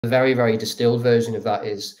The very, very distilled version of that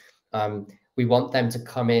is we want them to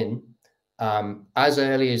come in as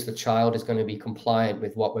early as the child is going to be compliant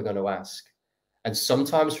with what we're going to ask. And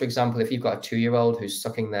sometimes, for example, if you've got a 2-year-old who's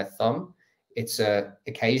sucking their thumb, it's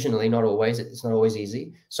occasionally, not always, it's not always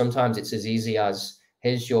easy. Sometimes it's as easy as,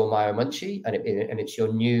 here's your MyoMunchie, and it's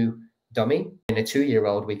your new dummy. In a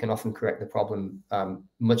 2-year-old, we can often correct the problem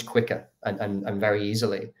much quicker and very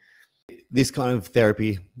easily. This kind of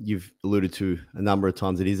therapy, you've alluded to a number of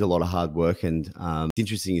times, it is a lot of hard work. And it's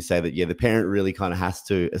interesting you say that, yeah, the parent really kind of has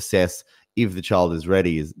to assess if the child is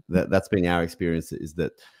ready. That's been our experience, is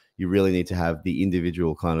that you really need to have the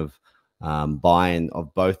individual kind of buy-in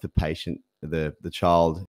of both the patient, the child